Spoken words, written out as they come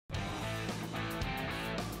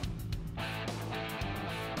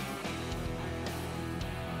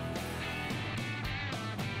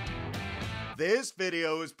This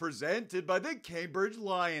video is presented by the Cambridge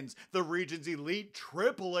Lions, the region's elite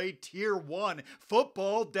AAA Tier 1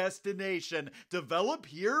 football destination. Develop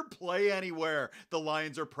here, play anywhere. The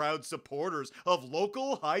Lions are proud supporters of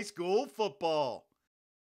local high school football.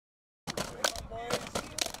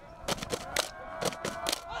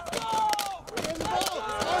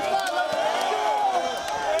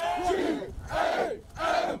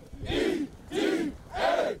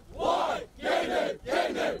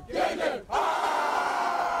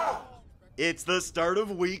 It's the start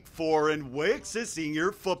of week 4 in WCSSAA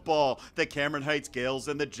senior football. The Cameron Heights Gaels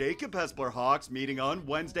and the Jacob Hespeler Hawks meeting on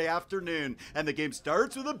Wednesday afternoon. And the game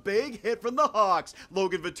starts with a big hit from the Hawks.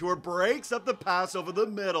 Logan Vautour breaks up the pass over the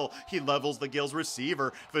middle. He levels the Gaels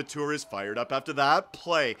receiver. Vautour is fired up after that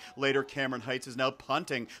play. Later, Cameron Heights is now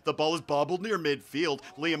punting. The ball is bobbled near midfield.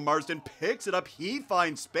 Liam Marsden picks it up. He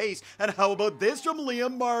finds space. And how about this from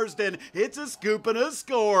Liam Marsden? It's a scoop and a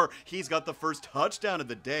score. He's got the first touchdown of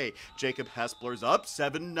the day. Jacob Hespeler's up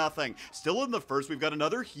 7-0. Still in the first, we've got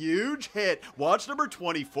another huge hit. Watch number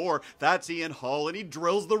 24. That's Ian Hall, and he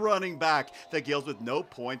drills the running back. The Gaels with no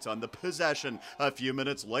points on the possession. A few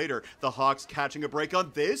minutes later, the Hawks catching a break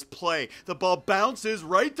on this play. The ball bounces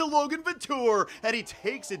right to Logan Vautour, and he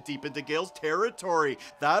takes it deep into Gaels territory.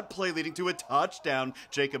 That play leading to a touchdown.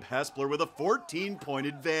 Jacob Hespeler with a 14-point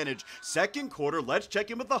advantage. Second quarter, let's check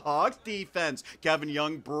in with the Hawks defense. Gavin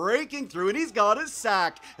Young breaking through, and he's got a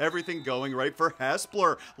sack. Everything going right for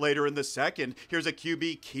Hespeler. Later in the second, here's a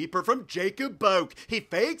QB keeper from Jacob Boak. He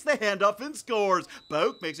fakes the handoff and scores.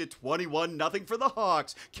 Boak makes it 21-0 for the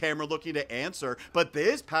Hawks. Cameron looking to answer, but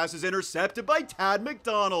this pass is intercepted by Tad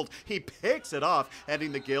McDonald. He picks it off,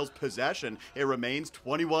 ending the Gaels' possession. It remains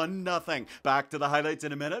 21-0. Back to the highlights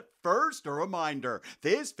in a minute. First, a reminder,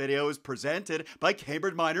 this video is presented by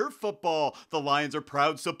Cambridge Minor Football. The Lions are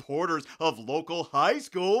proud supporters of local high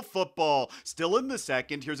school football. Still in the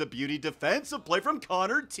second, here's a beauty defensive play from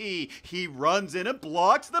Connor T. He runs in and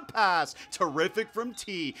blocks the pass. Terrific from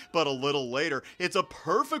T. But a little later, it's a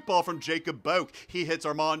perfect ball from Jacob Boak. He hits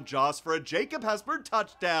Armand Joss for a Jacob Hespeler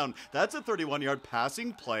touchdown. That's a 31-yard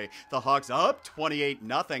passing play. The Hawks up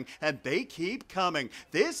 28-0, and they keep coming.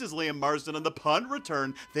 This is Liam Marsden on the punt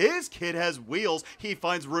return. This kid has wheels. He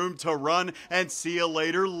finds room to run, and see you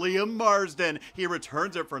later, Liam Marsden. He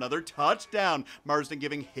returns it for another touchdown. Marsden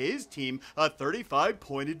giving his team a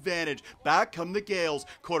 35-point advantage. Back come the Gaels.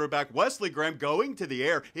 Quarterback Wesley Graham going to the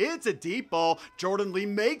air. It's a deep ball. Jordan Lee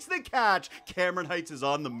makes the catch. Cameron Heights is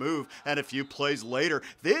on the move, and a few plays later,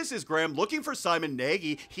 this is Graham looking for Simon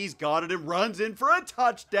Nagy. He's got it and runs in for a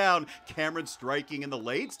touchdown. Cameron striking in the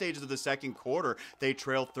late stages of the second quarter. They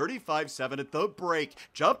trail 35-7 at the break.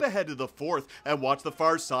 Jump ahead to the fourth and watch the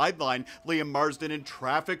far sideline. Liam Marsden in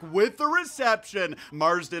traffic with the reception.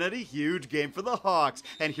 Marsden had a huge game for the Hawks,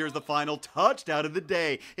 and here's the final touchdown of the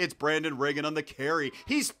day. It's Brandon Reagan on the carry.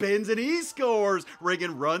 He spins and he scores.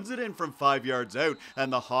 Reagan runs it in from 5 yards out,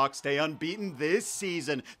 and the Hawks stay unbeaten this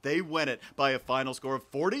season. They win it by a final score of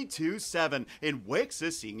 42-7 in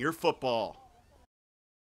WCSSAA senior football.